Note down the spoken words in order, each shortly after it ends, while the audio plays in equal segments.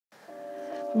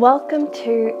Welcome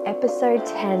to episode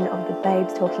 10 of the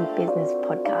Babes Talking Business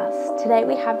podcast. Today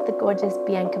we have the gorgeous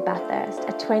Bianca Bathurst,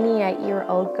 a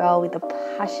 28-year-old girl with a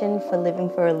passion for living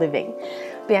for a living.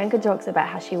 Bianca talks about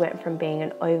how she went from being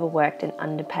an overworked and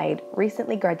underpaid,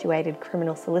 recently graduated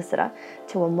criminal solicitor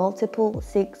to a multiple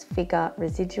six-figure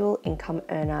residual income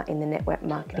earner in the network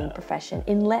marketing profession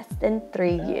in less than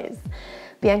 3 years.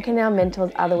 Bianca now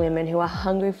mentors other women who are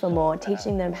hungry for more,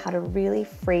 teaching them how to really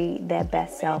free their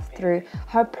best self through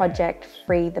her project,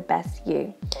 Free the Best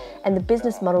You, and the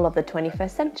business model of the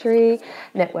 21st century,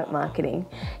 network marketing.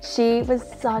 She was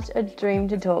such a dream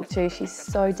to talk to. She's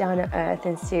so down to earth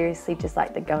and seriously just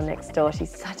like the girl next door.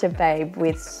 She's such a babe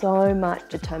with so much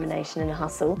determination and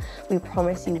hustle. We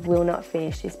promise you will not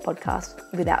finish this podcast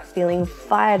without feeling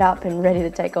fired up and ready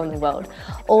to take on the world.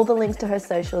 All the links to her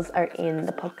socials are in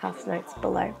the podcast notes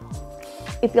below.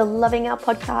 If you're loving our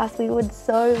podcast, we would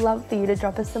so love for you to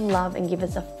drop us some love and give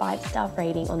us a 5-star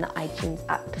rating on the iTunes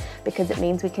app, because it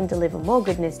means we can deliver more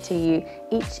goodness to you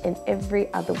each and every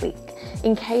other week.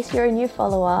 In case you're a new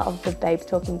follower of the Babes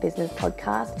Talking Business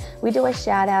podcast, we do a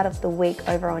shout out of the week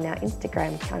over on our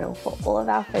Instagram channel for all of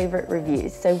our favorite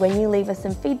reviews. So when you leave us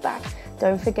some feedback,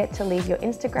 don't forget to leave your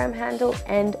Instagram handle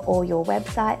and or your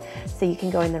website so you can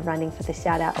go in the running for the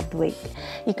shout out of the week.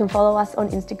 You can follow us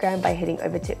on Instagram by heading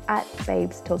over to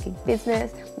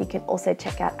 @BabesTalkingBusiness. You can also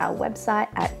check out our website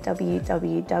at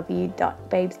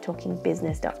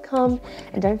www.babestalkingbusiness.com.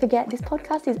 And don't forget, this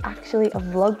podcast is actually a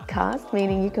vlogcast,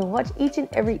 meaning you can watch each and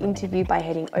every interview by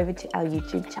heading over to our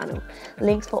YouTube channel.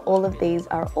 Links for all of these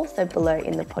are also below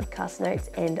in the podcast notes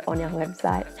and on our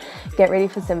website. Get ready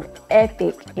for some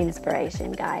epic inspiration,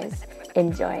 guys.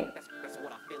 Enjoy.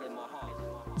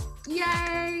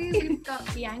 Yay! We've got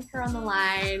Bianca on the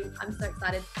line. I'm so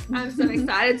excited.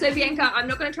 So Bianca, I'm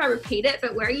not going to try to repeat it,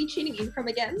 but where are you tuning in from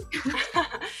again?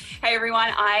 Hey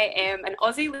everyone, I am an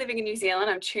Aussie living in New Zealand.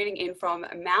 I'm tuning in from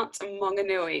Mount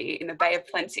Maunganui in the Bay of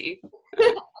Plenty.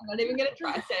 I'm not even going to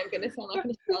try to say I'm going to sound like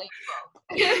an Australian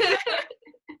frog.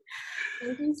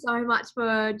 Thank you so much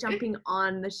for jumping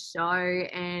on the show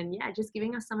and just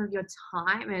giving us some of your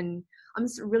time. And I'm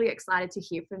just really excited to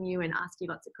hear from you and ask you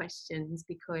lots of questions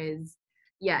because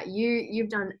you've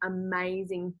done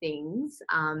amazing things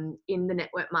in the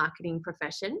network marketing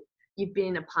profession. You've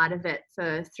been a part of it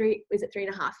for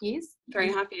 3.5 years?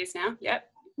 3.5 years now, yep.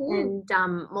 And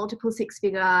multiple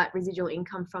six-figure residual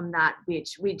income from that,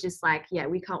 which we just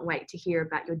we can't wait to hear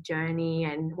about your journey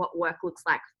and what work looks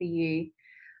like for you.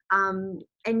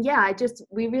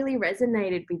 We really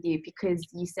resonated with you because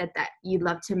you said that you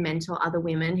love to mentor other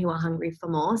women who are hungry for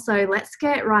more. So let's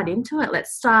get right into it.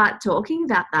 Let's start talking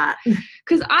about that.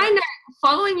 Because I know,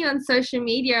 following you on social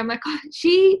media, I'm like,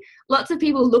 lots of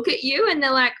people look at you and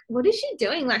they're like, what is she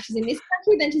doing? Like, she's in this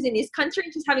country, then she's in this country,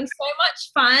 and she's having so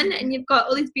much fun. And you've got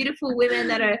all these beautiful women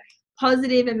that are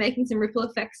positive and making some ripple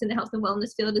effects in the health and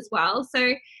wellness field as well.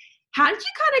 So how did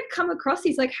you kind of come across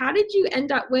these? Like, how did you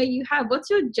end up where you have? What's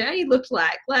your journey looked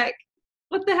like? Like,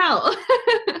 what the hell?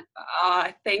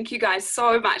 Thank you guys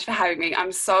so much for having me.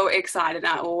 I'm so excited.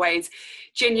 I always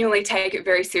genuinely take it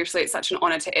very seriously. It's such an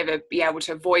honor to ever be able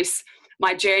to voice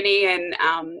my journey. And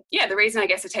the reason I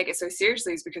guess I take it so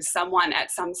seriously is because someone at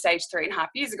some stage 3.5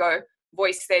 years ago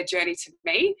voiced their journey to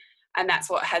me. And that's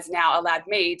what has now allowed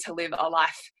me to live a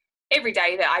life every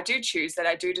day that I do choose, that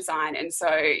I do design. And so,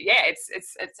 it's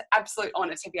an absolute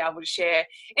honor to be able to share,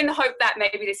 in the hope that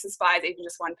maybe this inspires even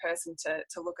just one person to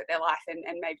look at their life and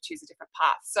maybe choose a different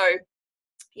path. So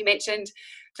you mentioned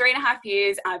 3.5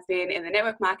 years I've been in the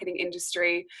network marketing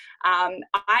industry.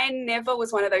 I never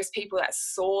was one of those people that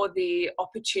saw the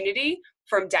opportunity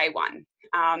from day one.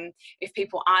 If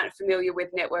people aren't familiar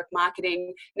with network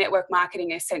marketing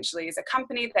essentially is a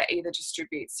company that either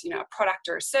distributes, a product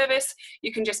or a service.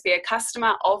 You can just be a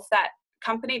customer of that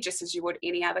company just as you would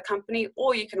any other company,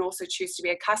 or you can also choose to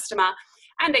be a customer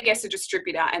and I guess a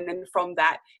distributor. And then from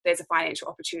that, there's a financial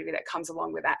opportunity that comes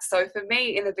along with that. So for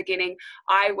me in the beginning,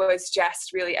 I was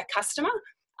just really a customer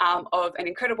of an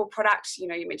incredible product. You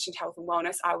mentioned health and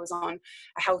wellness. I was on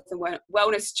a health and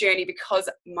wellness journey because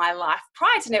my life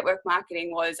prior to network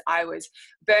marketing I was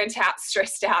burnt out,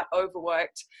 stressed out,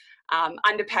 overworked,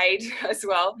 underpaid as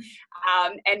well.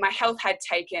 And my health had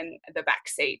taken the back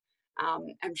seat.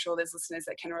 I'm sure there's listeners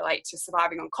that can relate to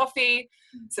surviving on coffee,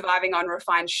 surviving on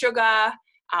refined sugar,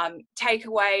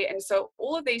 takeaway. And so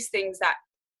all of these things that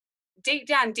deep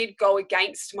down did go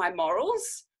against my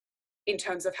morals in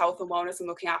terms of health and wellness and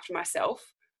looking after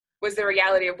myself was the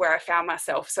reality of where I found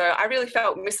myself. So I really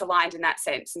felt misaligned in that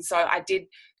sense. And so I did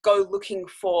go looking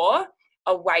for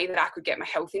a way that I could get my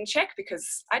health in check,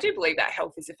 because I do believe that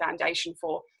health is a foundation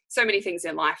for so many things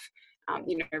in life.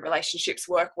 relationships,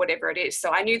 work, whatever it is.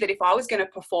 So I knew that if I was going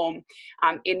to perform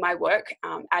in my work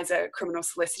as a criminal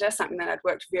solicitor, something that I'd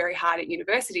worked very hard at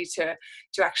university to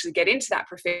actually get into that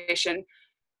profession,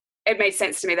 it made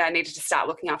sense to me that I needed to start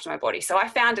looking after my body. So I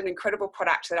found an incredible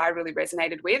product that I really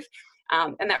resonated with.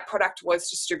 And that product was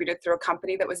distributed through a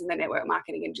company that was in the network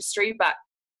marketing industry. But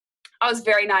I was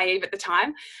very naive at the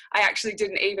time. I actually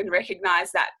didn't even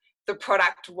recognize that the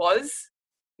product was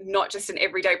not just an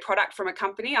everyday product from a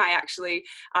company. I actually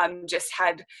just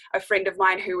had a friend of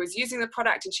mine who was using the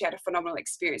product, and she had a phenomenal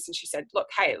experience. And she said, look,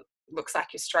 hey, looks like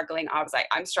you're struggling. I was like,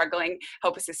 I'm struggling,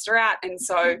 help a sister out. And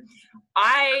so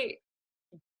I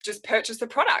just purchased the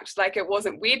product. Like, it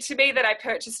wasn't weird to me that I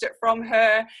purchased it from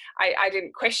her. I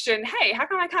didn't question, hey, how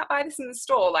come I can't buy this in the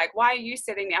store? Like, why are you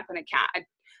setting me up an account?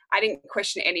 I didn't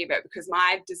question any of it, because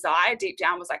my desire deep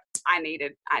down was like, I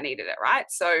needed it, right?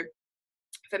 So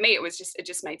for me, it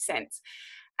just made sense.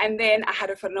 And then I had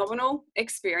a phenomenal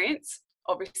experience,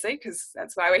 obviously, because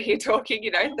that's why we're here talking,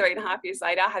 3.5 years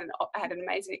later. I had an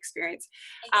amazing experience.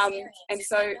 And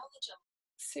so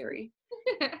Siri.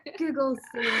 Google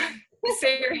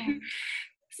Siri.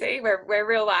 See, we're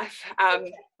real life.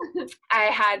 I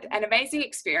had an amazing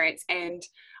experience, and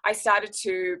I started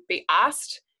to be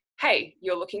asked, hey,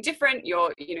 you're looking different,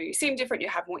 you seem different, you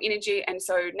have more energy. And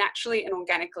so naturally and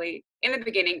organically, in the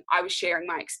beginning, I was sharing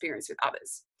my experience with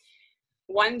others.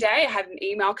 One day I had an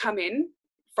email come in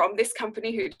from this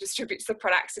company who distributes the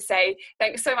products to say,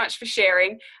 thanks so much for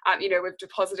sharing. We've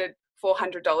deposited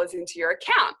 $400 into your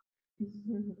account.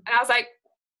 And I was like,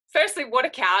 firstly, what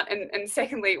account? And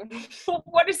secondly,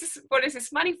 what is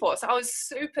this money for? So I was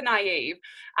super naive.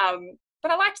 But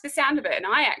I liked the sound of it. And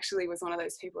I actually was one of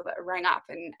those people that rang up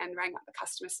and rang up the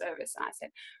customer service. And I said,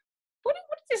 what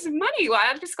is this money? Well,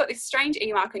 I just got this strange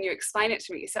email. Can you explain it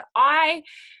to me? So I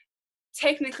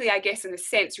technically, I guess, in a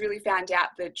sense, really found out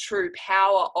the true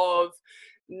power of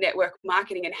network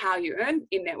marketing and how you earn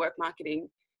in network marketing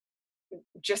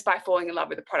just by falling in love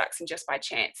with the products and just by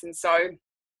chance. And so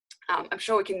I'm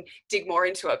sure we can dig more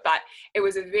into it, but it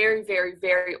was a very, very,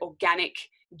 very organic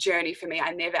journey for me.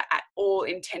 I never at all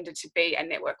intended to be a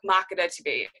network marketer, to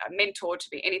be a mentor, to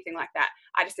be anything like that.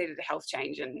 I just needed a health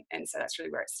change, and so that's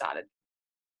really where it started.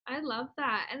 I love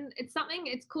that. And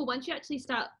it's cool once you actually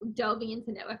start delving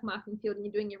into network marketing field and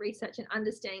you're doing your research and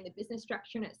understanding the business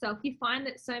structure in itself, you find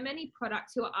that so many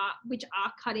products which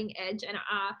are cutting edge and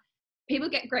people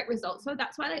get great results. So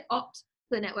that's why they opt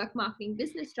for the network marketing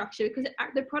business structure, because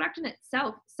the product in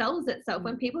itself sells itself.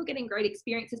 When people are getting great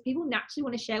experiences, people naturally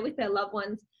want to share with their loved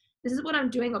ones, this is what I'm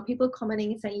doing, or people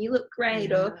commenting and saying you look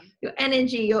great, or your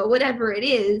energy, or whatever it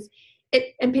is,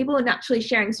 and people are naturally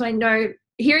sharing. So I know,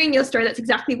 hearing your story, that's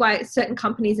exactly why certain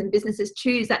companies and businesses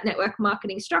choose that network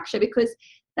marketing structure, because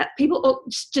that people are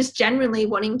just generally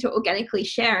wanting to organically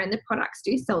share, and the products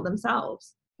do sell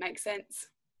themselves. Makes sense.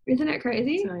 Isn't it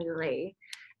crazy? Totally.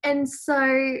 And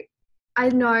so I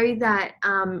know that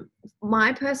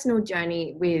my personal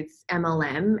journey with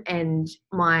MLM and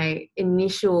my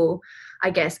initial,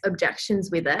 I guess, objections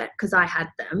with it, because I had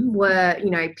them, were,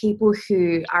 people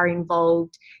who are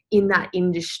involved in that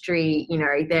industry,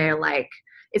 they're like,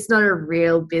 it's not a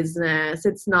real business.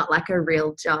 It's not like a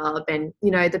real job. And,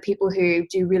 the people who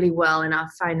do really well and are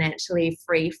financially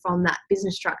free from that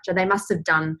business structure, they must have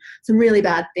done some really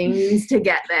bad things to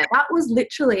get there. That was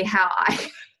literally how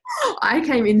I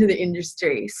came into the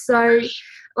industry. So,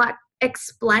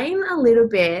 explain a little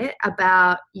bit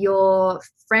about your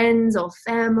friends or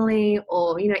family,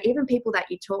 or, even people that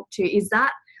you talk to.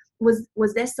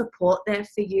 Was there support there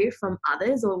for you from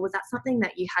others, or was that something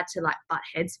that you had to butt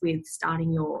heads with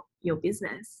starting your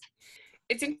business?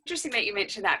 It's interesting that you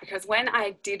mentioned that, because when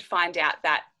I did find out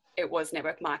that it was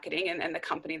network marketing and the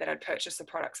company that I'd purchased the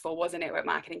products for was a network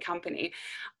marketing company,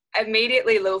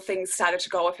 immediately little things started to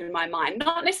go off in my mind,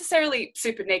 not necessarily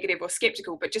super negative or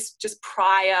skeptical, but just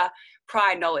prior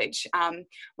knowledge.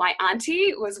 My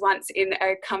auntie was once in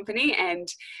a company, and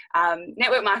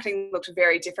network marketing looked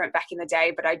very different back in the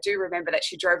day, but I do remember that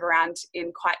she drove around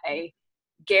in quite a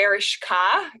garish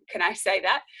car. Can I say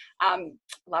that?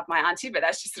 Love my auntie, but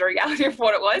that's just the reality of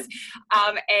what it was.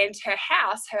 And her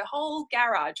house, her whole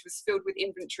garage was filled with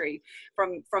inventory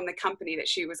from the company that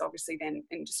she was obviously then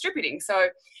distributing. So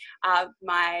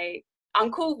my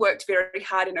uncle worked very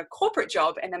hard in a corporate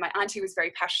job, and then my auntie was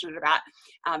very passionate about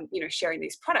sharing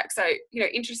these products. So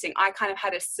interesting, I kind of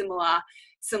had a similar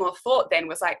thought then,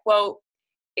 was like, well,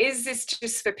 is this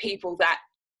just for people that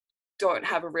don't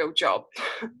have a real job?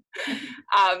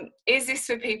 Is this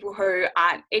for people who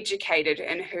aren't educated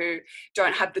and who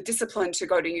don't have the discipline to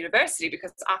go to university?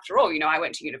 Because after all, I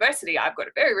went to university. I've got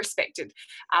a very respected,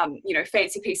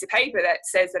 fancy piece of paper that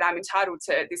says that I'm entitled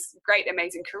to this great,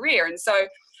 amazing career. And so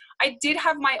I did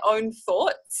have my own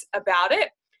thoughts about it,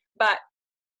 but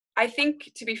I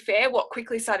think, to be fair, what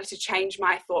quickly started to change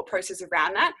my thought process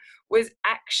around that was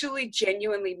actually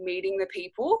genuinely meeting the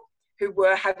people who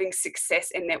were having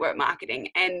success in network marketing.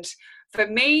 And for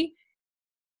me,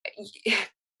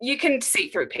 you can see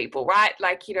through people, right?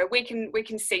 Like, we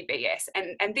can see BS,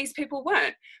 and these people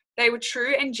weren't. They were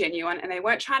true and genuine, and they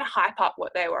weren't trying to hype up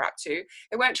what they were up to.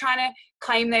 They weren't trying to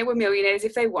claim they were millionaires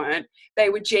if they weren't. They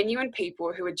were genuine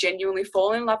people who were genuinely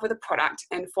falling in love with a product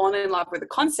and falling in love with the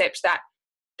concept that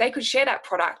they could share that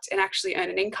product and actually earn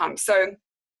an income. So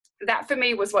that for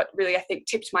me was what really, I think,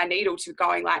 tipped my needle to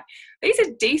going like, these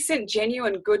are decent,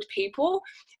 genuine, good people,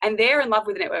 and they're in love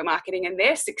with network marketing and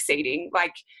they're succeeding.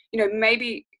 Like,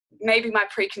 maybe my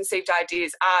preconceived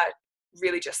ideas are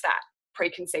really just that,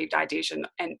 preconceived ideas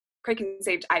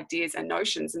and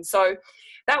notions. And so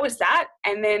that was that.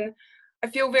 And then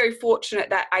I feel very fortunate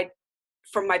that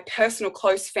from my personal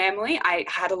close family, I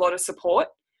had a lot of support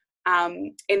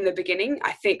in the beginning,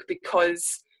 I think,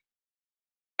 because,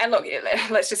 and look,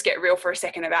 let's just get real for a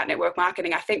second about network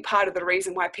marketing. I think part of the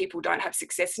reason why people don't have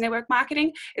success in network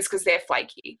marketing is because they're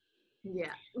flaky.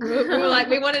 Yeah. we were like,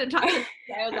 we wanted to talk to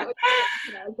sales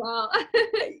as well.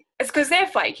 It's because they're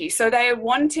flaky. So they're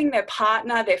wanting their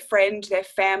partner, their friend, their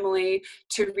family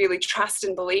to really trust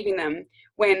and believe in them,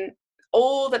 when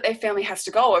all that their family has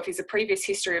to go off is a previous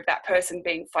history of that person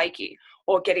being flaky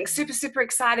or getting super, super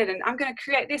excited and I'm going to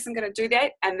create this, I'm going to do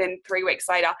that. And then 3 weeks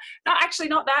later, no, actually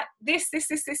not that, this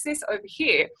over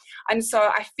here. And so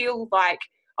I feel like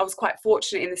I was quite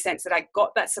fortunate in the sense that I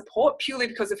got that support purely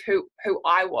because of who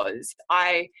I was.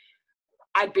 I'd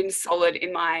been solid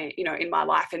in my, in my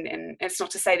life. And it's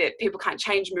not to say that people can't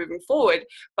change moving forward,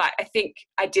 but I think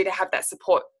I did have that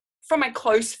support from my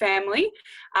close family.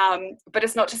 But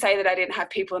it's not to say that I didn't have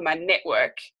people in my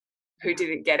network who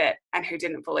didn't get it and who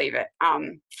didn't believe it.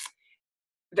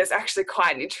 There's actually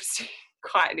quite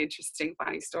an interesting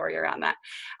funny story around that.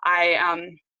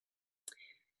 I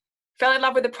fell in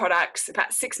love with the products.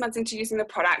 About 6 months into using the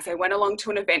products, I went along to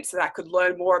an event so that I could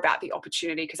learn more about the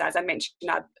opportunity, because as I mentioned,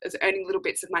 I was earning little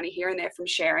bits of money here and there from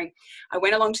sharing. I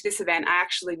went along to this event. I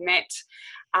actually met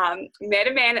a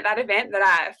man at that event that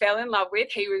I fell in love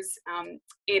with. He was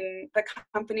in the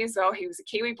company as well. He was a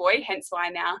Kiwi boy, hence why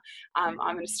now I'm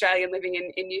an Australian living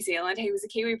in New Zealand. He was a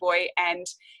Kiwi boy, and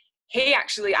he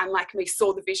actually, unlike me,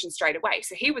 saw the vision straight away.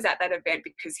 So he was at that event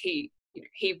because he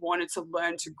wanted to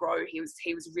learn to grow. He was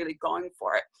really going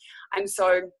for it. And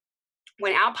so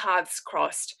when our paths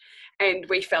crossed and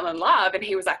we fell in love and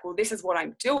he was like, well, this is what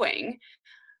I'm doing,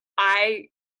 I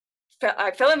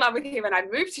fell in love with him and I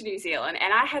moved to New Zealand,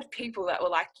 and I had people that were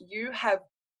like, you have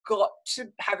got to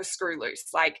have a screw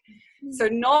loose. Like, so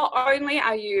not only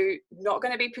are you not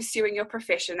going to be pursuing your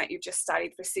profession that you've just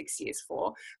studied for 6 years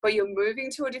for, but you're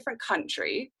moving to a different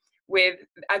country with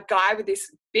a guy with this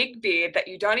big beard that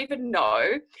you don't even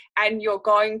know, and you're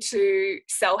going to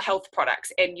sell health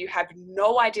products and you have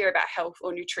no idea about health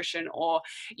or nutrition, or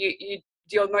you're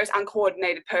the most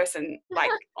uncoordinated person like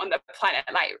on the planet.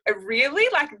 Like, really?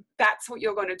 Like, that's what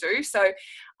you're going to do? So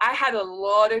I had a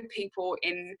lot of people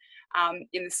in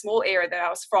the small area that I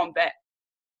was from that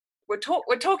were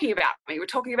talking about me. We're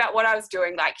talking about what I was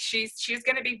doing. Like, she's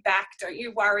going to be back. Don't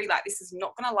you worry. Like, this is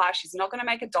not going to last. She's not going to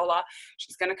make $1.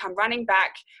 She's going to come running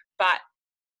back. But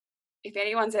if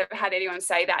anyone's ever had anyone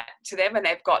say that to them and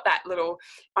they've got that little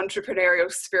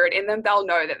entrepreneurial spirit in them, they'll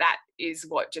know that that is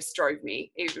what just drove me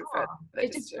even further.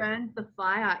 It just burns the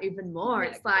fire even more.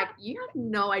 It's like, you have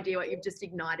no idea what you've just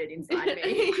ignited inside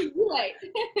me.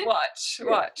 Watch. So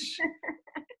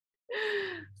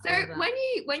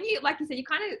when you, like you said, you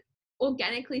kind of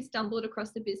organically stumbled across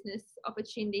the business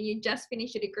opportunity. You just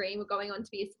finished a degree and were going on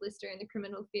to be a solicitor in the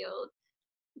criminal field.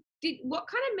 What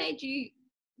kind of made you,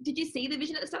 did you see the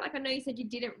vision at the start? Like, I know you said you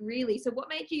didn't really. So what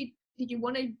made you, did you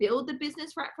want to build the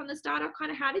business right from the start? Or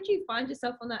kind of how did you find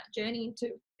yourself on that journey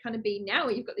to kind of be now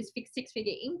where you've got this fixed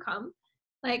 6-figure income?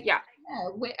 Like,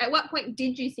 at what point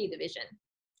did you see the vision?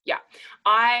 Yeah,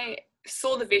 I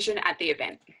saw the vision at the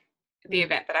event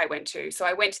that I went to. So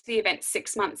I went to the event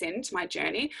 6 months into my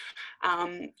journey.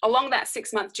 Along that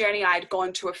 6-month journey, I had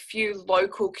gone to a few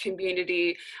local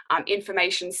community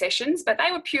information sessions, but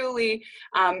they were purely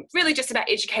really just about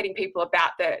educating people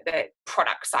about the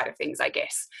product side of things, I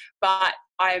guess. But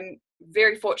I'm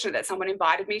very fortunate that someone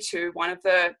invited me to one of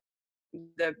the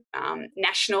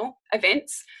national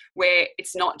events where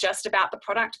it's not just about the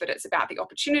product, but it's about the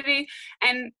opportunity.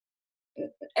 And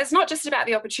it's not just about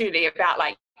the opportunity about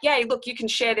like, yay, look, you can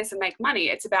share this and make money.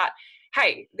 It's about,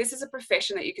 hey, this is a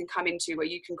profession that you can come into where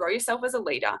you can grow yourself as a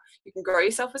leader, you can grow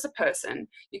yourself as a person,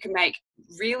 you can make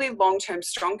really long-term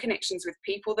strong connections with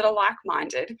people that are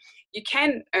like-minded, you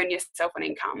can earn yourself an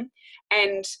income.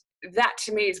 And that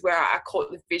to me is where I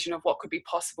caught the vision of what could be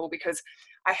possible, because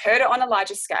I heard it on a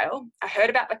larger scale. I heard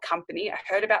about the company, I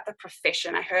heard about the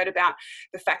profession, I heard about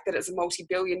the fact that it's a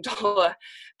multi-billion-dollar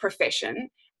profession,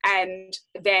 and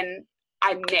then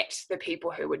I met the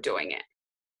people who were doing it.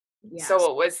 Yes. So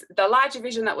it was the larger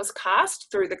vision that was cast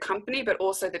through the company, but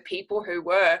also the people who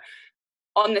were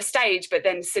on the stage, but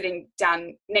then sitting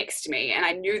down next to me, and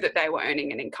I knew that they were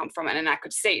earning an income from it, and I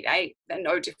could see they're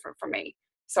no different from me.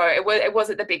 So it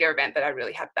was at the bigger event that I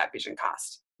really had that vision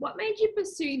cast. What made you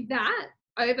pursue that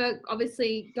over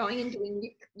obviously going and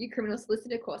doing your criminal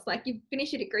solicitor course? Like, you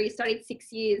finished your degree, studied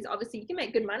 6 years, obviously you can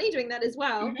make good money doing that as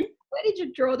well. Mm-hmm. Where did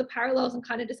you draw the parallels and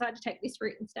kind of decide to take this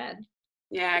route instead?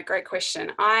 Yeah, great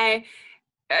question. I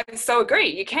so agree.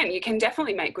 You can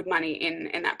definitely make good money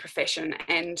in that profession,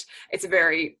 and it's a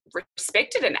very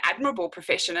respected and admirable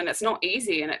profession, and it's not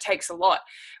easy and it takes a lot.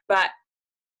 But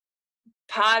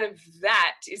part of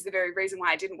that is the very reason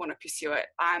why I didn't want to pursue it.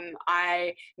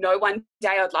 I know one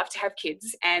day I'd love to have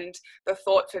kids, and the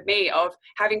thought for me of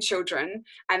having children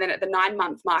and then at the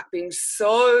 9-month mark being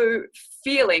so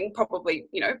feeling probably,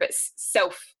 but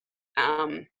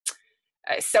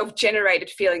self-generated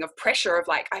feeling of pressure of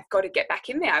like, I've got to get back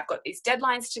in there. I've got these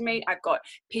deadlines to meet. I've got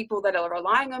people that are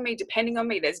relying on me, depending on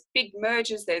me. There's big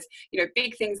mergers. There's,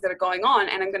 big things that are going on,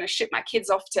 and I'm going to ship my kids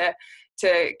off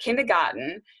to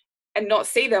kindergarten and not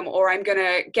see them, or I'm going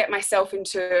to get myself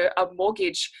into a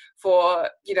mortgage for,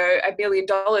 $1 million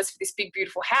for this big,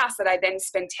 beautiful house that I then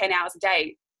spend 10 hours a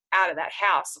day out of that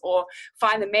house, or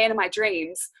find the man of my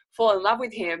dreams, fall in love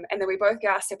with him, and then we both go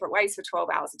our separate ways for 12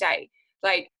 hours a day.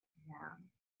 Like,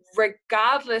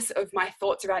 regardless of my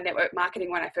thoughts around network marketing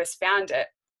when I first found it,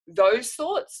 those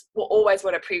thoughts were always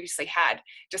what I previously had.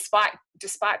 Despite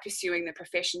pursuing the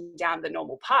profession down the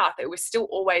normal path, it was still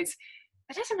always,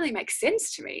 that doesn't really make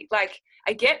sense to me. Like,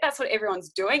 I get that's what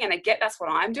everyone's doing, and I get that's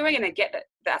what I'm doing, and I get that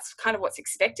that's kind of what's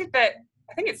expected, but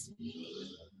I think it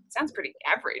sounds pretty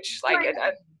average. Like,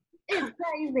 it's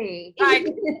crazy. Like,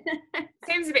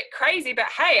 seems a bit crazy, but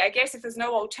hey, I guess if there's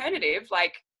no alternative,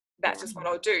 like, that's just what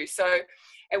I'll do. So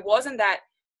it wasn't that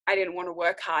I didn't want to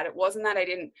work hard. It wasn't that I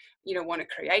didn't, want to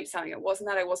create something. It wasn't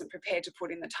that I wasn't prepared to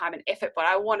put in the time and effort, but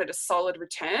I wanted a solid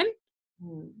return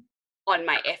on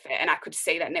my effort. And I could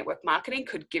see that network marketing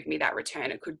could give me that return.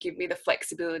 It could give me the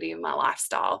flexibility in my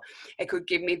lifestyle. It could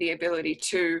give me the ability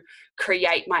to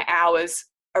create my hours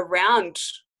around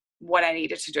what I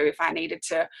needed to do. If I needed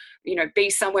to, be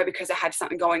somewhere because I had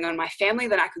something going on in my family,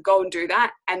 then I could go and do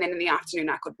that. And then in the afternoon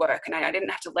I could work, and I didn't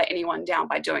have to let anyone down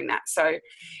by doing that. So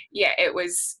yeah, it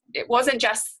wasn't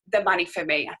just the money for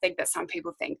me. I think that some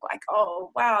people think like, oh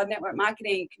wow, network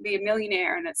marketing can be a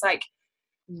millionaire. And it's like,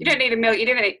 you don't need $1 million.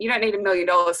 You don't need $1 million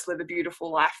to live a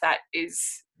beautiful life. That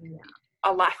is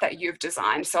a life that you've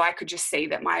designed. So I could just see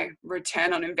that my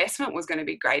return on investment was going to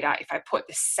be greater if I put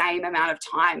the same amount of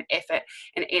time, effort,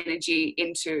 and energy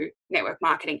into network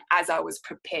marketing as I was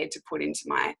prepared to put into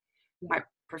my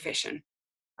profession.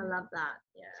 I love that.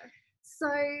 Yeah. So,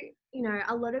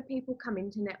 a lot of people come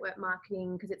into network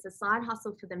marketing because it's a side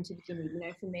hustle for them to begin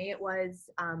with. For me, it was,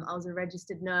 I was a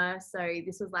registered nurse. So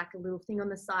this was like a little thing on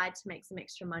the side to make some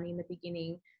extra money in the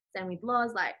beginning. Same with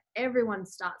Loz, like everyone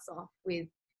starts off with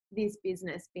this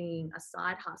business being a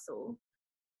side hustle.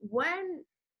 When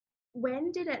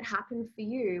did it happen for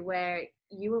you where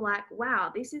you were like,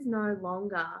 wow, this is no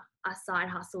longer a side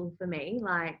hustle for me?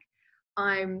 Like,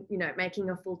 I'm, making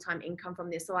a full-time income from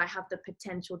this, so I have the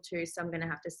potential to, so I'm going to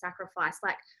have to sacrifice.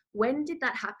 Like, when did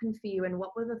that happen for you, and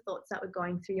what were the thoughts that were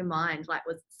going through your mind? Like,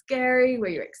 was it scary? Were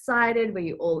you excited? Were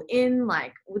you all in?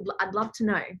 Like, I'd love to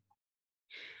know.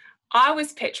 I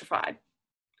was petrified.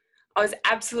 I was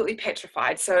absolutely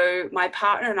petrified. So my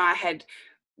partner and I had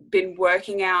been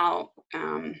working our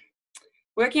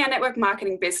network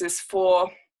marketing business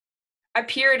for a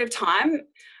period of time.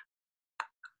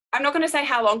 I'm not going to say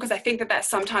how long, because I think that that's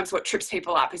sometimes what trips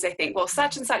people up, is they think, well,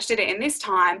 such and such did it in this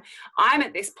time. I'm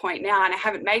at this point now and I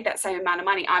haven't made that same amount of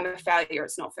money. I'm a failure.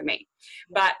 It's not for me.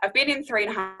 But I've been in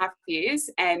 3.5 years,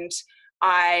 and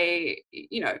I,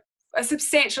 a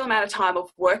substantial amount of time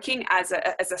of working as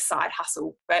a side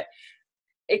hustle, but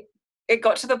it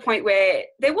got to the point where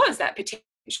there was that potential.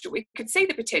 We could see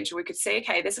the potential. We could see,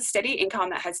 okay, there's a steady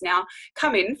income that has now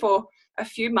come in for a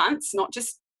few months, not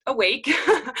just a week,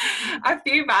 a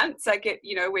few months, I get,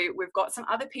 you know, we've got some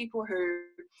other people who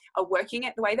are working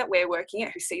it the way that we're working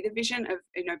it, who see the vision of,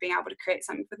 you know, being able to create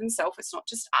something for themselves. It's not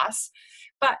just us.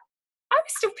 But I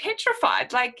was still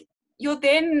petrified. Like, you're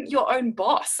then your own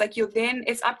boss. Like,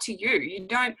 it's up to you. You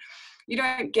don't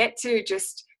get to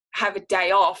just have a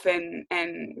day off and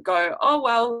go, oh,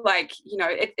 well, like, you know,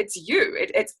 it's you.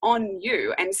 It's on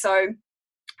you. And so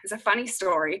it's a funny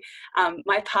story.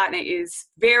 My partner is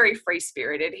very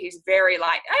free-spirited. He's very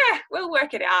like, we'll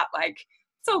work it out. Like,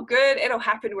 it's all good. It'll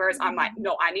happen. Whereas I'm like,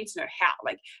 no, I need to know how.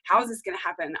 Like, how is this going to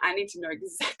happen? I need to know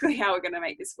exactly how we're going to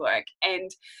make this work. And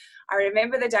I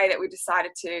remember the day that we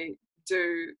decided to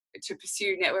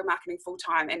pursue network marketing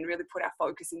full-time and really put our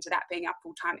focus into that being our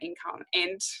full-time income.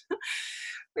 And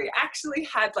we actually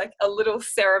had like a little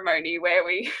ceremony where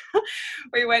we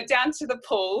went down to the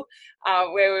pool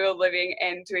where we were living,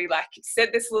 and we like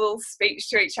said this little speech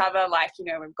to each other, like, you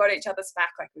know, we've got each other's back,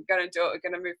 like, we're going to do it, we're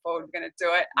going to move forward, we're going to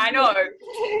do it. I know.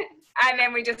 And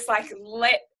then we just like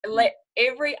let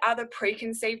every other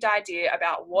preconceived idea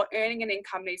about what earning an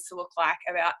income needs to look like,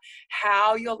 about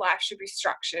how your life should be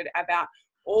structured, about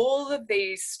all of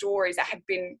these stories that have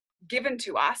been given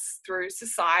to us through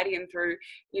society and through,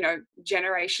 you know,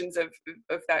 generations of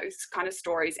those kind of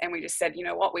stories. And we just said, you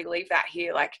know what, we leave that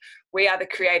here. Like, we are the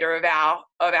creator of our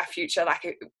future.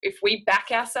 Like, if we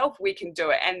back ourselves, we can do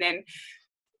it. And then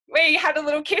we had a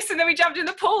little kiss, and then we jumped in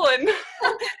the pool, and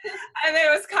and then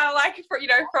it was kind of like, you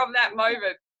know, from that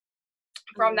moment,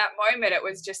 it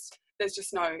was just, there's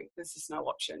just no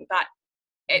option. But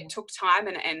it took time,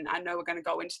 and I know we're going to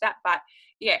go into that, but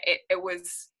yeah, it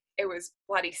was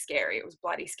bloody scary. It was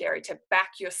bloody scary to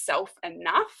back yourself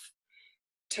enough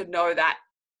to know that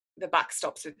the buck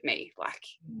stops with me. Like,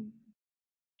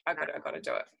 I got to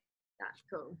do it. That's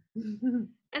cool.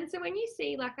 And so when you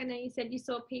see, like, I know you said you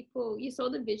saw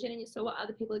the vision and you saw what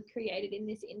other people had created in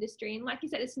this industry. And like you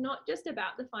said, it's not just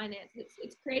about the finances.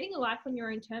 It's creating a life on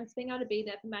your own terms, being able to be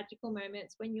there for magical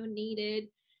moments when you're needed,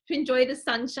 to enjoy the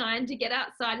sunshine, to get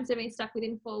outside instead of being stuck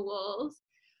within four walls.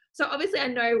 So obviously I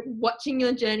know, watching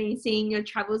your journey, seeing your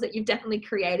travels, that you've definitely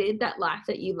created that life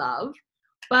that you love.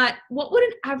 But what would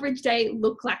an average day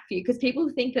look like for you? Because people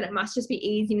think that it must just be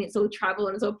easy and it's all travel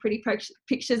and it's all pretty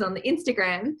pictures on the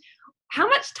Instagram. How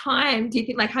much time do you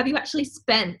think, like, have you actually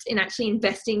spent in actually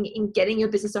investing in getting your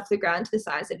business off the ground to the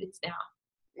size that it's now?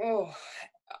 Oh,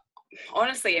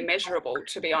 honestly, immeasurable,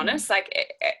 to be honest, like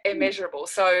immeasurable.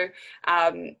 So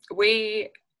we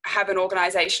have an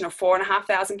organization of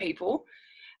 4,500 people,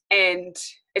 and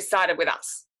it started with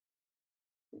us.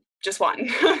 Just one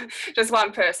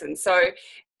person. So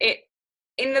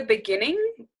in the beginning,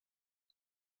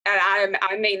 and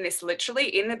I mean this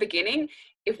literally, in the beginning,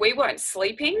 if we weren't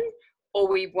sleeping or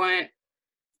we weren't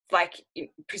like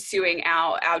pursuing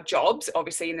our jobs,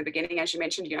 obviously in the beginning, as you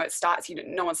mentioned, you know, it starts,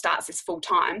 no one starts this full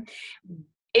time.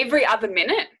 Every other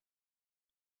minute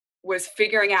was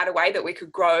figuring out a way that we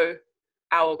could grow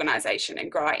our organization and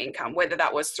grow our income, whether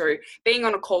that was through being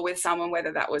on a call with someone,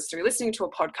 whether that was through listening to a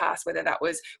podcast, whether that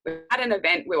was we had an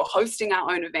event, we were hosting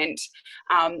our own event,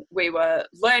 we were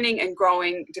learning and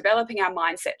growing, developing our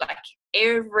mindset. Like,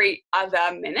 every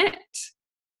other minute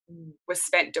was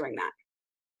spent doing that.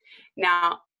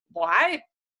 Now, why?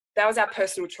 That was our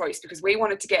personal choice, because we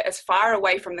wanted to get as far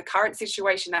away from the current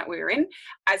situation that we were in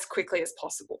as quickly as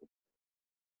possible.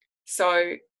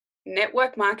 So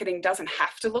network marketing doesn't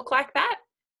have to look like that.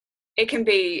 It can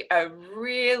be a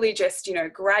really just,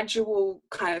 gradual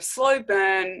kind of slow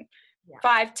burn,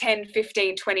 5, 10,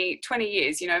 15, 20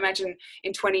 years. Imagine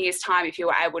in 20 years time, if you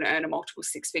were able to earn a multiple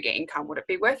 6-figure income, would it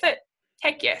be worth it?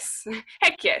 Heck yes.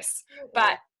 Heck yes.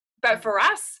 But for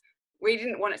us, we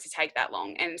didn't want it to take that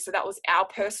long. And so that was our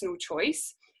personal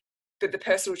choice. But the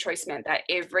personal choice meant that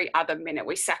every other minute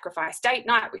we sacrificed date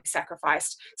night, we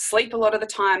sacrificed sleep a lot of the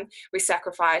time, we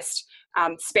sacrificed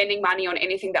spending money on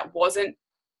anything that wasn't,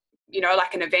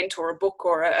 like an event or a book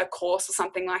or a course or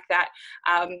something like that.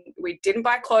 We didn't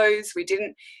buy clothes. We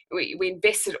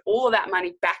invested all of that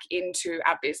money back into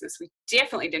our business. We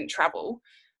definitely didn't travel.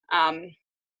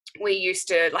 We used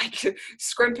to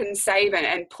scrimp and save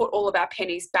and put all of our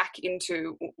pennies back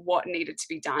into what needed to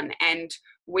be done. And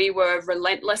we were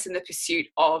relentless in the pursuit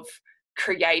of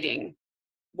creating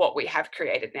what we have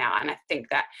created now. And I think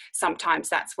that sometimes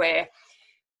that's where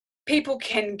people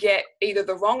can get either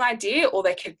the wrong idea or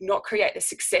they could not create the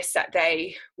success that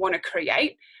they want to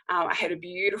create. I had a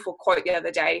beautiful quote the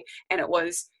other day, and it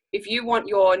was, if you want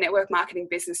your network marketing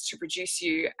business to produce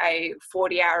you a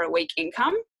 40-hour-a-week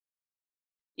income,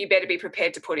 you better be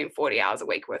prepared to put in 40 hours a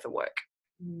week worth of work.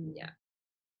 Yeah.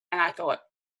 And I thought,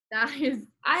 That is,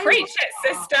 Preach it,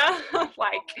 sister.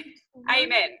 Like,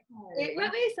 amen.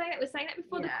 What were you saying? I was saying that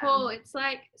before the call. It's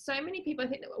like so many people. I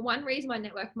think that one reason why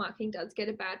network marketing does get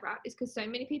a bad rap is because so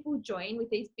many people join with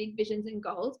these big visions and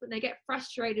goals, but they get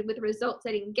frustrated with the results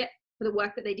they didn't get for the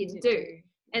work that they didn't do.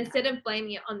 Instead of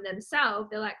blaming it on themselves,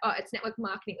 they're like, "Oh, it's network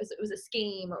marketing. It was a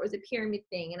scheme, or it was a pyramid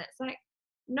thing." And it's like,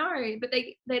 no, but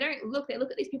they don't look. They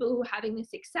look at these people who are having this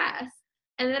success,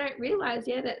 and they don't realize,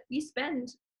 that you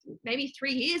spend maybe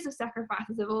 3 years of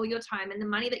sacrifices of all your time and the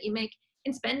money that you make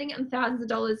in spending it on thousands of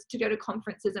dollars to go to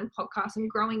conferences and podcasts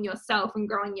and growing yourself and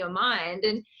growing your mind.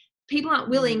 And people aren't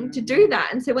willing to do that.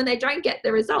 And so when they don't get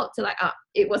the results, they're like, oh,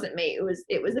 it wasn't me.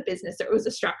 It was a business, or it was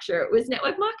a structure. It was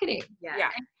network marketing. Yeah.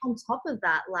 And on top of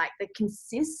that, like the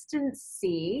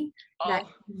consistency that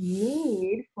you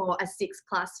need for a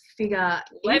 6+ figure.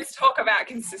 Let's talk about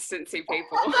consistency,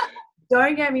 people.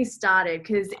 Don't get me started,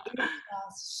 because it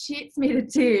just shits me to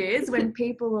tears when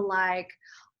people are like,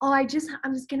 oh, I'm just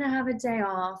going to have a day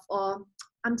off, or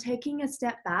I'm taking a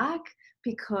step back,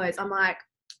 because I'm like,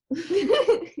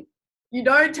 you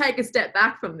don't take a step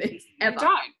back from this ever.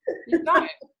 You don't.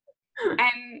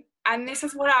 And this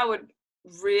is what I would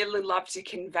really love to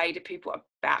convey to people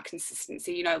about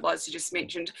consistency. You know, Loz, you just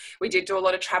mentioned we did do a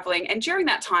lot of traveling, and during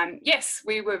that time, yes,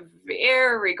 we were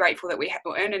very grateful that we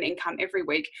earned an income every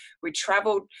week. We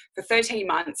traveled for 13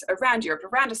 months around Europe,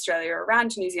 around Australia,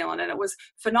 around New Zealand, and it was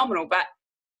phenomenal, but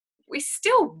we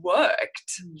still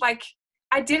worked. Like,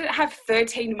 I didn't have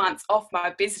 13 months off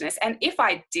my business, and if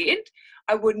I did,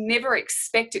 I would never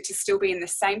expect it to still be in the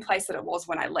same place that it was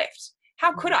when I left.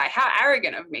 How could I? How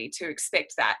arrogant of me to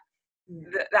expect that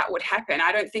would happen.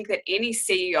 I don't think that any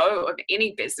CEO of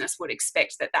any business would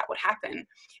expect that would happen.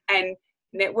 And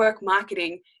network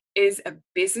marketing is a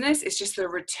business. It's just the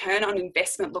return on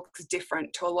investment looks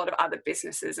different to a lot of other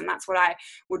businesses. And that's what I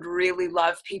would really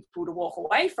love people to walk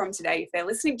away from today if they're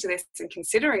listening to this and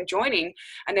considering joining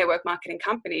a network marketing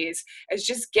company is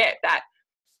just get that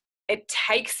it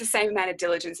takes the same amount of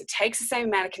diligence, it takes the same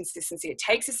amount of consistency, it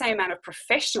takes the same amount of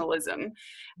professionalism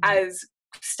as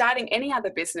starting any other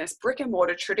business, brick and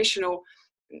mortar, traditional,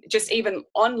 just even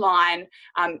online,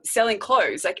 selling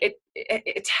clothes. Like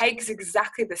it takes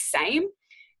exactly the same.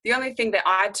 The only thing that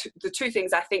the two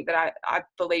things I think that I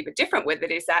believe are different with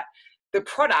it is that the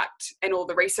product and all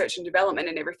the research and development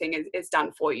and everything is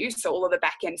done for you. So all of the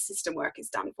back end system work is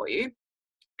done for you.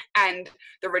 And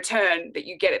the return that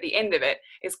you get at the end of it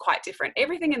is quite different.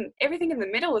 Everything in the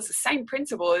middle is the same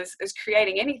principle as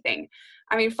creating anything.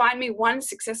 I mean, find me one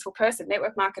successful person,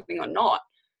 network marketing or not,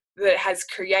 that has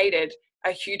created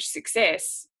a huge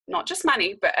success, not just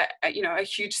money, but a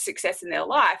huge success in their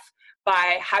life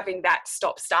by having that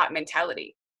stop-start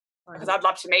mentality. Because I'd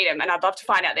love to meet them and I'd love to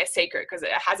find out their secret, because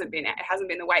it hasn't been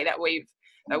the way that we've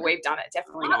done it.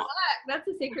 Definitely not. That's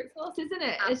a secret sauce, isn't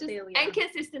it? It's just, and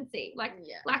consistency. Like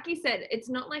you said, it's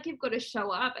not like you've got to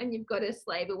show up and you've got to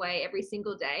slave away every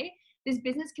single day. This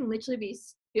business can literally be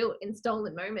built in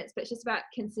stolen moments, but it's just about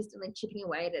consistently chipping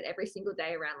away at it every single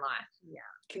day around life. Yeah.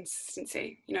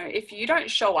 Consistency. You know, if you don't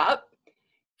show up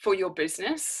for your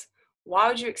business, why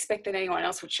would you expect that anyone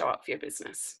else would show up for your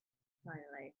business?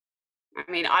 Totally. I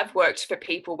mean, I've worked for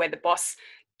people where the boss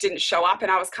didn't show up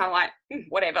and I was kind of like,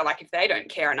 whatever, like if they don't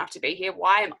care enough to be here,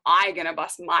 why am I going to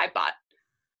bust my butt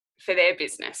for their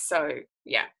business? So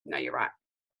yeah, no, you're right.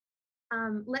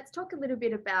 Let's talk a little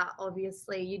bit about,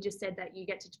 obviously, you just said that you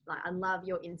get to, I love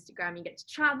your Instagram, you get to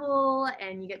travel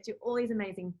and you get to do all these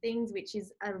amazing things, which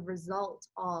is a result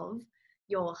of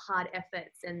your hard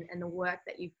efforts and the work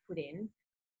that you've put in.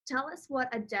 Tell us what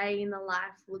a day in the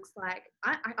life looks like.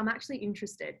 I'm actually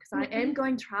interested because I am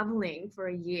going traveling for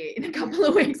a year in a couple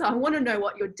of weeks. I want to know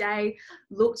what your day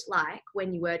looked like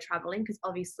when you were traveling, because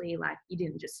obviously, like, you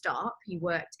didn't just stop, you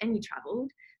worked and you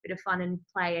traveled, bit of fun and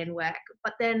play and work.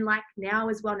 But then, like, now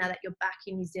as well, now that you're back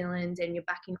in New Zealand and you're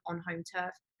back on home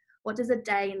turf, what does a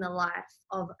day in the life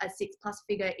of a 6+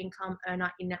 figure income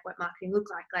earner in network marketing look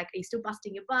like? Like, are you still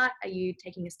busting your butt? Are you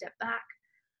taking a step back?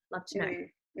 Love to know.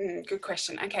 Good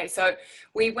question. Okay, so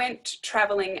we went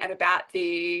traveling at about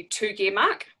the 2-year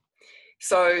mark.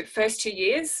 So first 2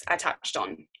 years, I touched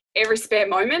on every spare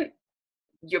moment.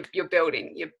 You're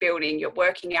building, you're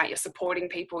working out, you're supporting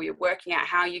people, you're working out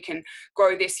how you can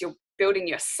grow this, you're building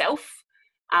yourself.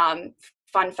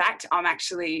 Fun fact, I'm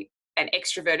actually an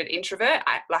extroverted introvert.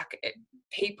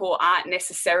 People aren't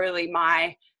necessarily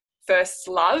my first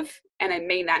love. And I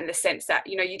mean that in the sense that,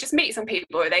 you know, you just meet some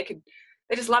people or they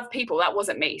just love people. That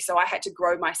wasn't me. So I had to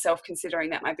grow myself, considering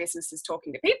that my business is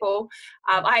talking to people.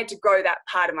 I had to grow that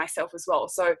part of myself as well.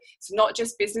 So it's not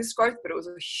just business growth, but it was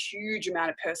a huge amount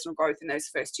of personal growth in those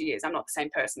first 2 years. I'm not the same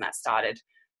person that started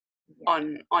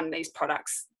on these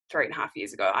products 3.5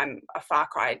 years ago. I'm a far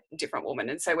cry different woman.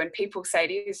 And so when people say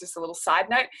to you, it's just a little side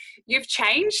note, you've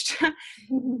changed.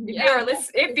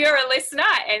 If you're a listener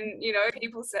and, you know,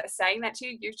 people are saying that to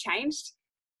you, you've changed,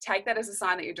 take that as a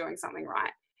sign that you're doing something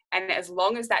right. And as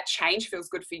long as that change feels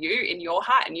good for you in your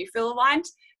heart and you feel aligned,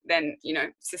 then, you know,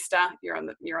 sister, you're on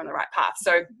the right path.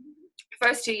 So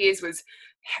first 2 years was,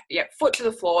 foot to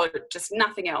the floor, just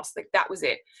nothing else. Like that was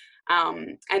it.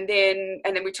 And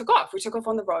then we took off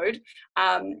on the road.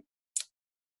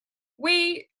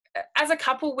 We, as a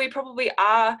couple, we probably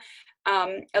are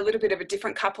a little bit of a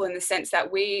different couple in the sense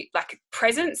that we like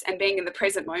presence and being in the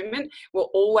present moment will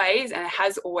always, and it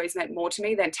has always meant more to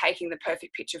me than taking the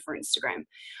perfect picture for Instagram.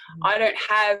 I don't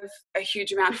have a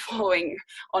huge amount of following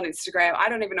on Instagram. I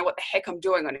don't even know what the heck I'm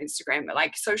doing on Instagram. But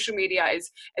like social media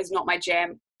is not my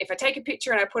jam. If I take a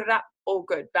picture and I put it up, all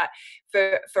good. But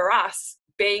for us,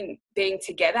 being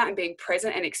together and being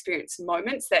present and experience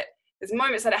moments that there's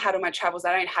moments that I had on my travels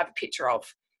that I don't have a picture of.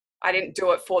 I didn't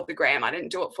do it for the gram. I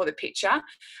didn't do it for the picture.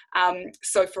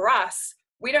 So for us,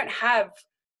 we didn't have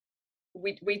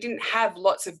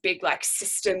lots of big like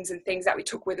systems and things that we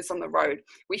took with us on the road.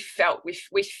 We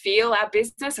feel our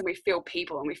business and we feel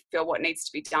people and we feel what needs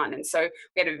to be done. And so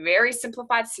we had a very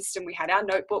simplified system. We had our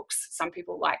notebooks. Some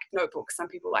people like notebooks. Some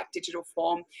people like digital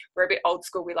form. We're a bit old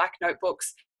school. We like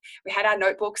notebooks. We had our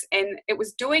notebooks and it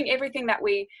was doing everything that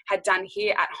we had done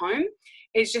here at home.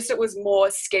 It's just, it was more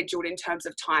scheduled in terms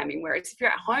of timing. Whereas if you're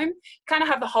at home, you kind of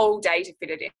have the whole day to fit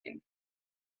it in.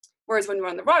 Whereas when we're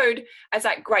on the road, it's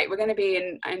like, great, we're going to be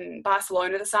in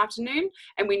Barcelona this afternoon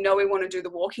and we know we want to do the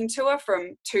walking tour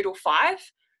from 2 till 5.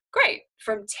 Great.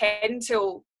 From 10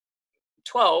 till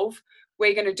 12,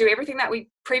 we're going to do everything that we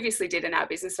previously did in our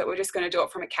business, but we're just going to do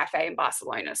it from a cafe in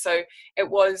Barcelona. So it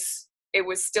was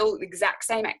still the exact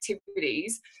same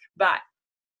activities, but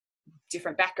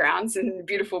different backgrounds and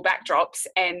beautiful backdrops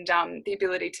and the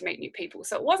ability to meet new people.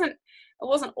 So it wasn't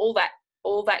all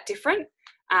that different,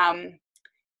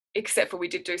 except for we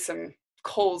did do some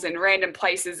calls in random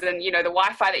places and, you know, the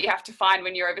Wi-Fi that you have to find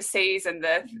when you're overseas and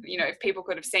the, you know, if people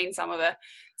could have seen some of the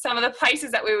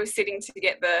places that we were sitting to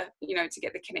get the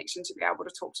connection to be able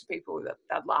to talk to people,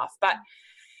 they'd laugh. But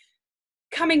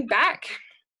coming back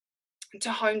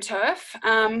to home turf,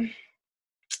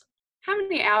 how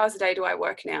many hours a day do I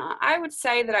work now? I would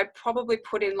say that I probably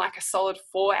put in like a solid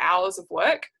 4 hours of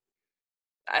work,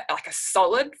 like a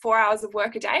solid 4 hours of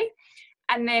work a day.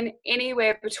 And then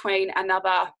anywhere between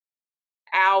another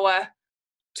hour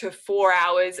to 4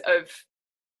 hours of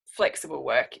flexible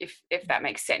work, if that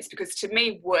makes sense. Because to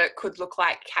me, work could look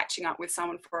like catching up with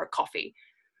someone for a coffee.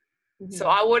 Mm-hmm. So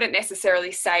I wouldn't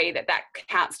necessarily say that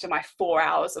counts to my 4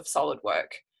 hours of solid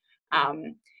work.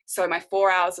 So my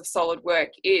 4 hours of solid work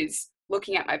is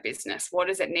looking at my business. What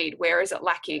does it need? Where is it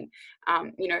lacking?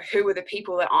 You know, who are the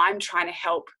people that I'm trying to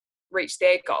help reach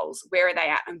their goals? Where are they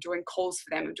at? I'm doing calls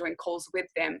for them. I'm doing calls with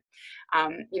them.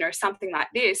 You know, something like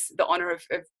this, the honor of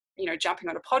you know, jumping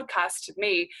on a podcast to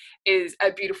me is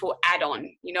a beautiful add-on.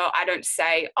 You know, I don't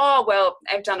say, oh, well,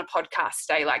 I've done a podcast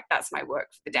today. Like that's my work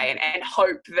for the day and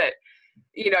hope that,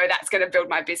 you know, that's going to build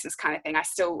my business kind of thing. I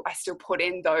still put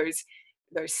in those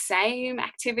same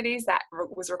activities that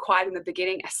was required in the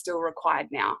beginning are still required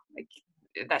now. Like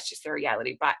that's just the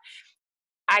reality. But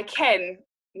I can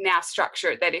now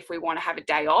structure it that if we want to have a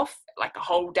day off, like a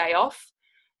whole day off,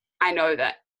 I know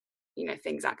that, you know,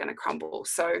 things aren't going to crumble.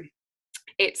 So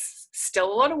it's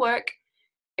still a lot of work.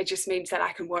 It just means that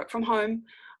I can work from home.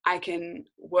 I can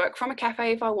work from a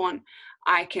cafe if I want.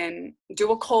 I can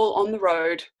do a call on the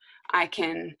road. I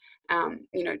can,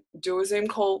 you know, do a Zoom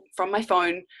call from my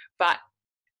phone. But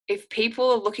if people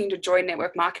are looking to join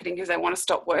network marketing because they want to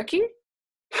stop working,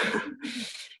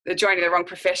 they're joining the wrong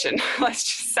profession. Let's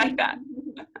just say that.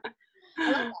 I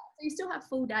love that. So you still have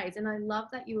full days, and I love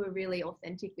that you were really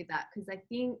authentic with that, because I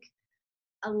think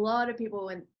a lot of people,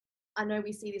 and I know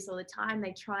we see this all the time,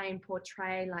 they try and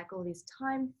portray like all this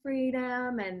time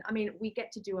freedom, and I mean, we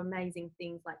get to do amazing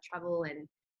things like travel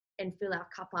and fill our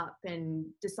cup up and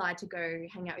decide to go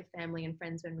hang out with family and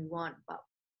friends when we want, but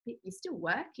you're still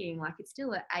working. Like it's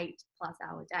still an 8+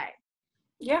 hour day.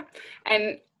 Yeah.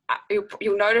 And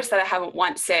you'll notice that I haven't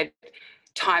once said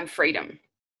time freedom.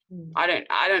 I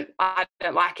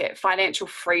don't like it. Financial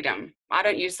freedom, I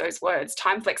don't use those words.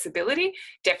 Time flexibility,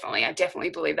 definitely. I definitely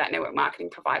believe that network marketing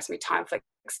provides me time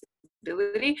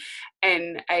flexibility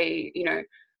and a, you know,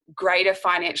 greater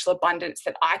financial abundance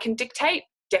that I can dictate,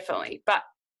 definitely. But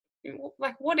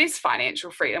like, what is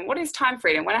financial freedom? What is time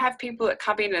freedom? When I have people that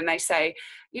come in and they say,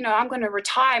 you know, I'm going to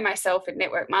retire myself in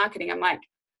network marketing, I'm like,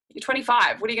 You're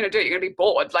 25. What are you going to do? You're going to be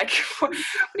bored. Like, what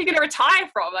are you going to retire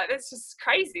from? Like, that's just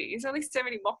crazy. There's only so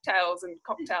many mocktails and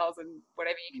cocktails and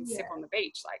whatever you can sip on the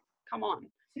beach. Like, come on.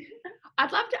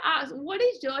 I'd love to ask, what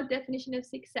is your definition of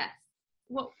success?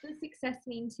 What does success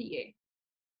mean to you?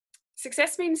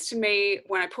 Success means to me,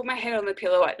 when I put my head on the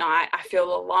pillow at night, I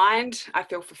feel aligned, I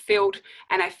feel fulfilled,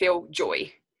 and I feel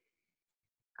joy.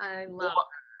 I love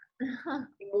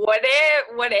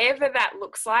whatever that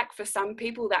looks like. For some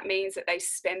people, that means that they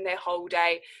spend their whole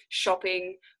day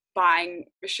shopping, buying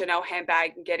a Chanel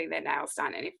handbag and getting their nails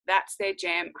done. And if that's their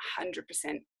jam,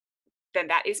 100%, then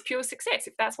that is pure success.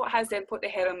 If that's what has them put their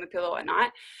head on the pillow at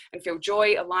night and feel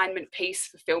joy, alignment, peace,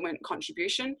 fulfillment,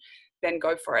 contribution, then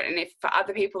go for it. And if for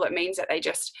other people it means that they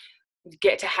just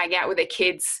get to hang out with their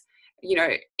kids, you know,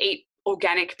 eat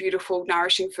organic, beautiful,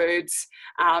 nourishing foods,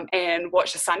 and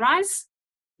watch the sunrise,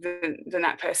 then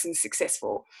that person's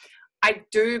successful. I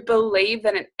do believe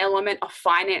that an element of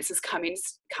finances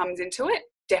comes into it,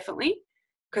 definitely,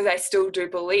 because I still do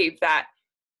believe that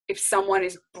if someone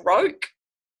is broke,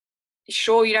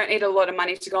 sure, you don't need a lot of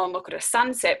money to go and look at a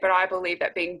sunset, but I believe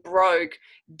that being broke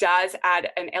does add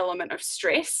an element of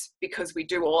stress because we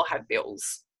do all have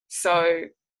bills. So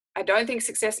I don't think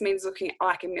success means looking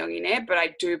like a millionaire, but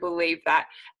I do believe that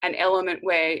an element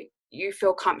where you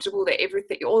feel comfortable that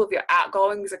everything, all of your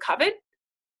outgoings are covered,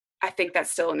 I think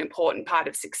that's still an important part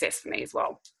of success for me as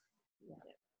well. Yeah.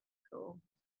 Cool.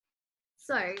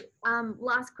 So,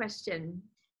 last question.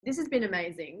 This has been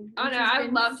amazing. Oh no, I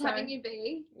loved having you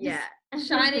be. Yeah.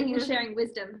 Shining and sharing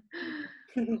wisdom.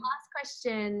 Last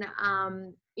question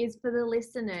is for the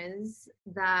listeners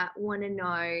that want to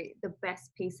know the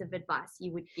best piece of advice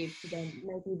you would give to them.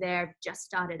 Maybe they've just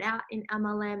started out in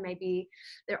MLM, maybe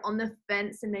they're on the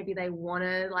fence and maybe they want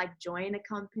to like join a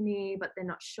company, but they're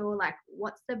not sure. Like,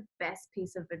 what's the best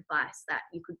piece of advice that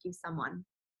you could give someone?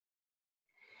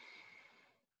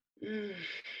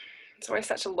 It's always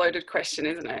such a loaded question,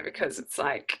 isn't it? Because it's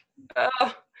like,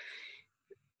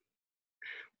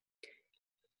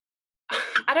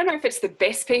 I don't know if it's the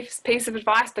best piece of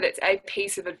advice, but it's a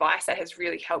piece of advice that has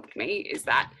really helped me, is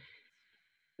that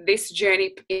this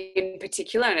journey in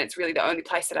particular, and it's really the only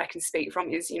place that I can speak from,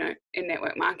 is, you know, in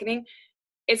network marketing,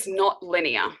 it's not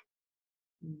linear.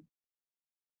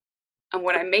 And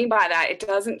what I mean by that, it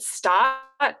doesn't start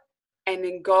and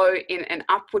then go in an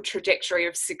upward trajectory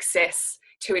of success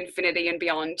to infinity and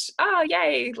beyond. Oh,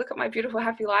 yay, look at my beautiful,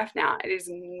 happy life now. It is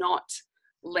not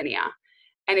linear.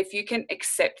 And if you can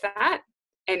accept that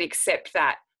and accept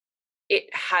that it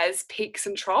has peaks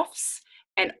and troughs,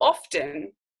 and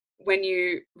often when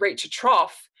you reach a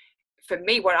trough, for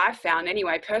me, what I found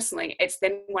anyway, personally, it's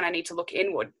then when I need to look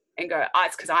inward and go,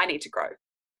 it's because I need to grow.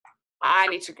 I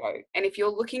need to grow. And if you're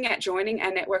looking at joining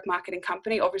a network marketing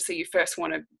company, obviously you first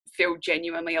want to feel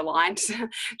genuinely aligned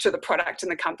to the product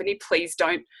and the company. Please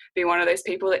don't be one of those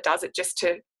people that does it just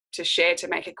to share, to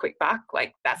make a quick buck.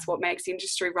 Like, that's what makes the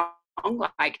industry wrong.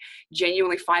 Like,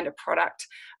 genuinely find a product,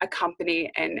 a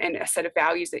company, and a set of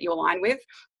values that you align with.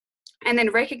 And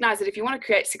then recognize that if you want to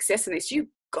create success in this, you've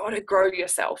got to grow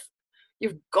yourself.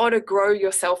 You've got to grow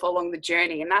yourself along the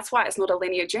journey. And that's why it's not a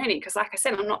linear journey. Because like I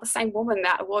said, I'm not the same woman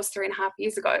that I was 3.5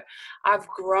 years ago. I've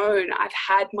grown. I've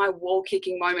had my wall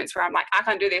kicking moments where I'm like, I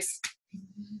can't do this.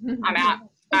 I'm out.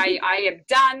 I am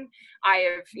done. I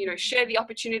have, you know, shared the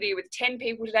opportunity with 10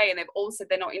 people today and they've all said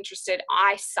they're not interested.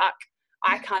 I suck.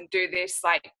 I can't do this.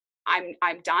 Like,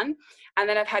 I'm done. And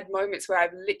then I've had moments where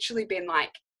I've literally been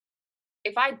like,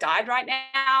 if I died right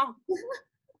now,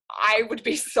 I would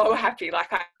be so happy.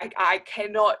 Like, I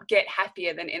cannot get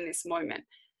happier than in this moment.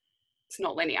 It's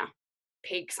not linear.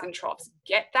 Peaks and troughs.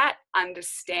 Get that,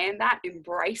 understand that,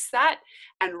 embrace that,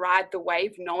 and ride the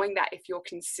wave, knowing that if you're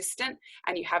consistent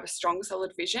and you have a strong,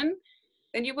 solid vision,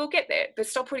 then you will get there. But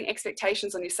stop putting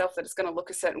expectations on yourself that it's going to look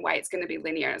a certain way. It's going to be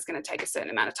linear and it's going to take a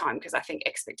certain amount of time, because I think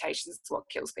expectations is what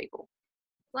kills people.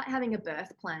 It's like having a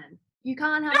birth plan. You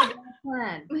can't have a birth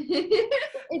plan.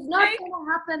 It's not going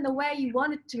to happen the way you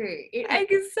want it to.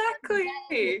 Exactly.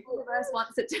 The universe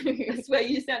wants it to. That's where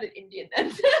you sounded Indian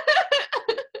then.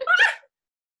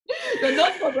 They're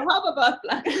not supposed to have a birth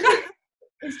plan.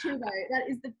 It's true though. That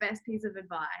is the best piece of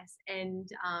advice. And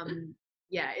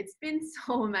yeah, it's been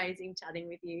so amazing chatting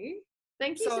with you.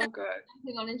 Thank you so much good. for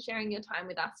coming on and sharing your time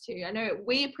with us too. I know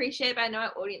we appreciate it, but I know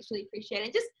our audience really appreciate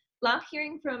it. Just love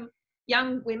hearing from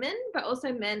young women, but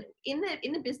also men in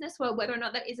the business world, whether or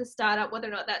not that is a startup, whether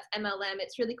or not that's MLM.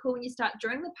 It's really cool when you start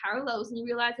drawing the parallels and you're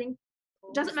realizing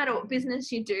it doesn't matter what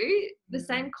business you do, the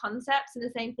same concepts and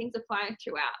the same things apply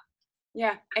throughout.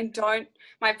 Yeah, and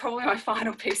my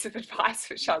final piece of advice,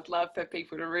 which I'd love for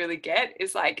people to really get,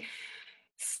 is like,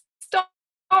 stop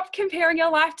comparing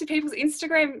your life to people's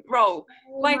Instagram role.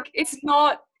 Like, it's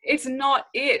not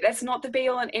it. That's not the be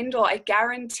all and end all. I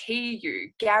guarantee you,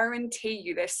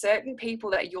 there's certain people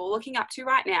that you're looking up to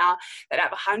right now that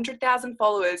have 100,000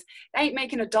 followers. They ain't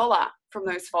making $1 from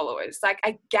those followers. Like,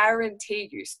 I guarantee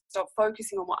you, stop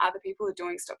focusing on what other people are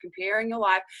doing. Stop comparing your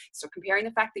life. Stop comparing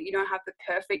the fact that you don't have the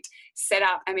perfect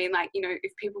setup. I mean, like, you know,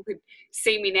 if people could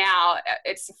see me now,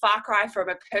 it's a far cry from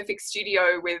a perfect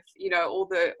studio with, you know, all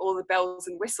the bells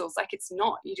and whistles. Like, it's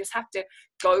not. You just have to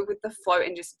go with the flow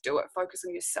and just do it. Focus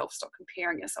on yourself. Stop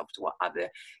comparing yourself to what other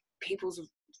people's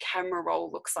camera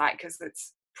roll looks like, because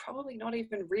it's probably not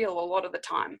even real a lot of the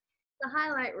time. The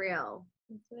highlight reel.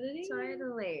 That's what it is.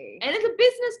 Totally. And it's a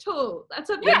business tool. That's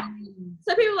what Yeah.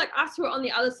 So people like us who are on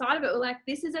the other side of it were like,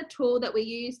 this is a tool that we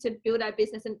use to build our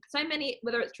business. And so many,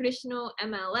 whether it's traditional,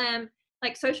 MLM,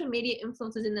 like social media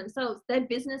influencers in themselves, they're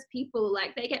business people.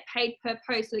 Like, they get paid per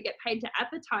post, so they get paid to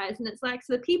advertise. And it's like,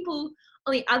 so the people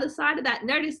on the other side of that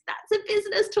notice that's a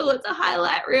business tool. It's a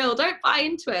highlight reel. Don't buy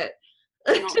into it.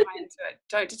 Do not buy into it.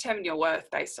 Don't determine your worth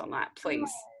based on that,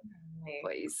 please.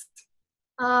 Please.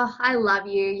 Oh, I love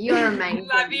you. You're amazing.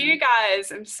 Love you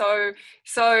guys. I'm so,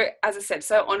 as I said,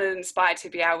 so honored and inspired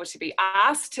to be able to be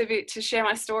asked to share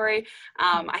my story.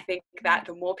 I think that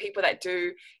the more people that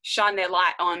do shine their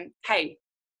light on, hey,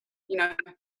 you know,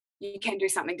 you can do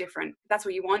something different. If that's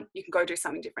what you want, you can go do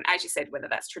something different. As you said, whether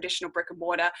that's traditional brick and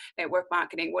mortar, network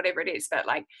marketing, whatever it is. But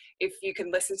like, if you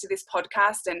can listen to this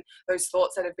podcast and those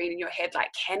thoughts that have been in your head, like,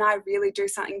 can I really do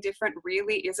something different?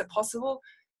 Really, is it possible?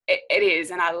 It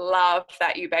is. And I love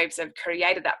that you babes have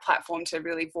created that platform to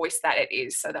really voice that it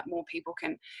is, so that more people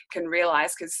can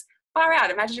realize, because far out,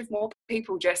 imagine if more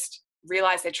people just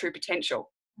realize their true potential.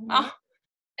 Oh.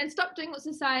 And stop doing what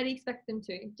society expects them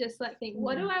to. Just like think,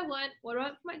 what do I want? What do I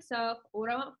want for myself? What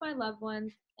do I want for my loved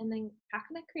ones? And then how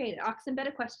can I create it? Ask some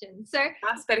better questions. So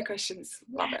ask better questions.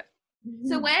 Love it.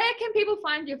 So where can people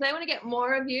find you? If they want to get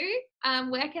more of you,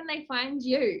 where can they find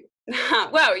you?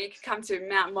 Well, you can come to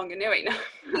Mount Maunganui.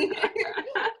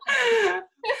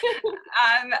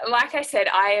 Like I said,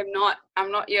 I'm not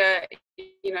your,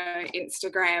 you know,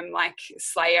 Instagram like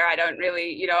slayer. I don't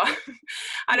really, you know,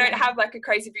 I don't have like a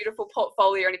crazy beautiful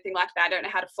portfolio or anything like that. I don't know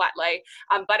how to flat lay,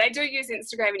 but I do use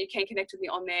Instagram, and you can connect with me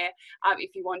on there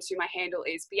if you want to. My handle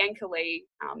is Bianca Leigh,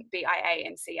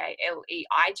 BianCaleigh,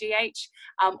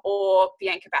 or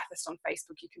Bianca Bathurst on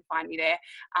Facebook. You can find me there,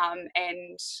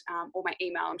 or my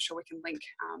email. I'm sure we can link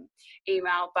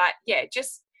email. But yeah,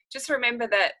 just remember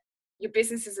that your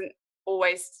business isn't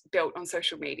always built on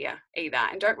social media either,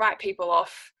 and don't write people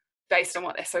off based on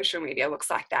what their social media looks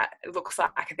like. I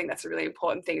think that's a really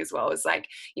important thing as well. Is like,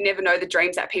 you never know the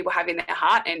dreams that people have in their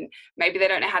heart, and maybe they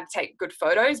don't know how to take good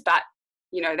photos, but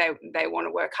you know, they want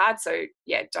to work hard. So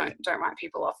yeah, don't write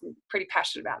people off. I'm pretty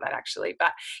passionate about that, actually.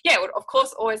 But yeah, would of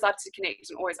course always love to connect,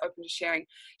 and always open to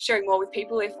sharing more with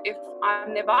people if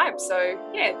I'm their vibe. So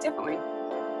yeah, definitely.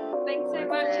 Thanks so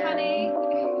much, honey.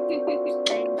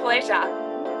 Pleasure.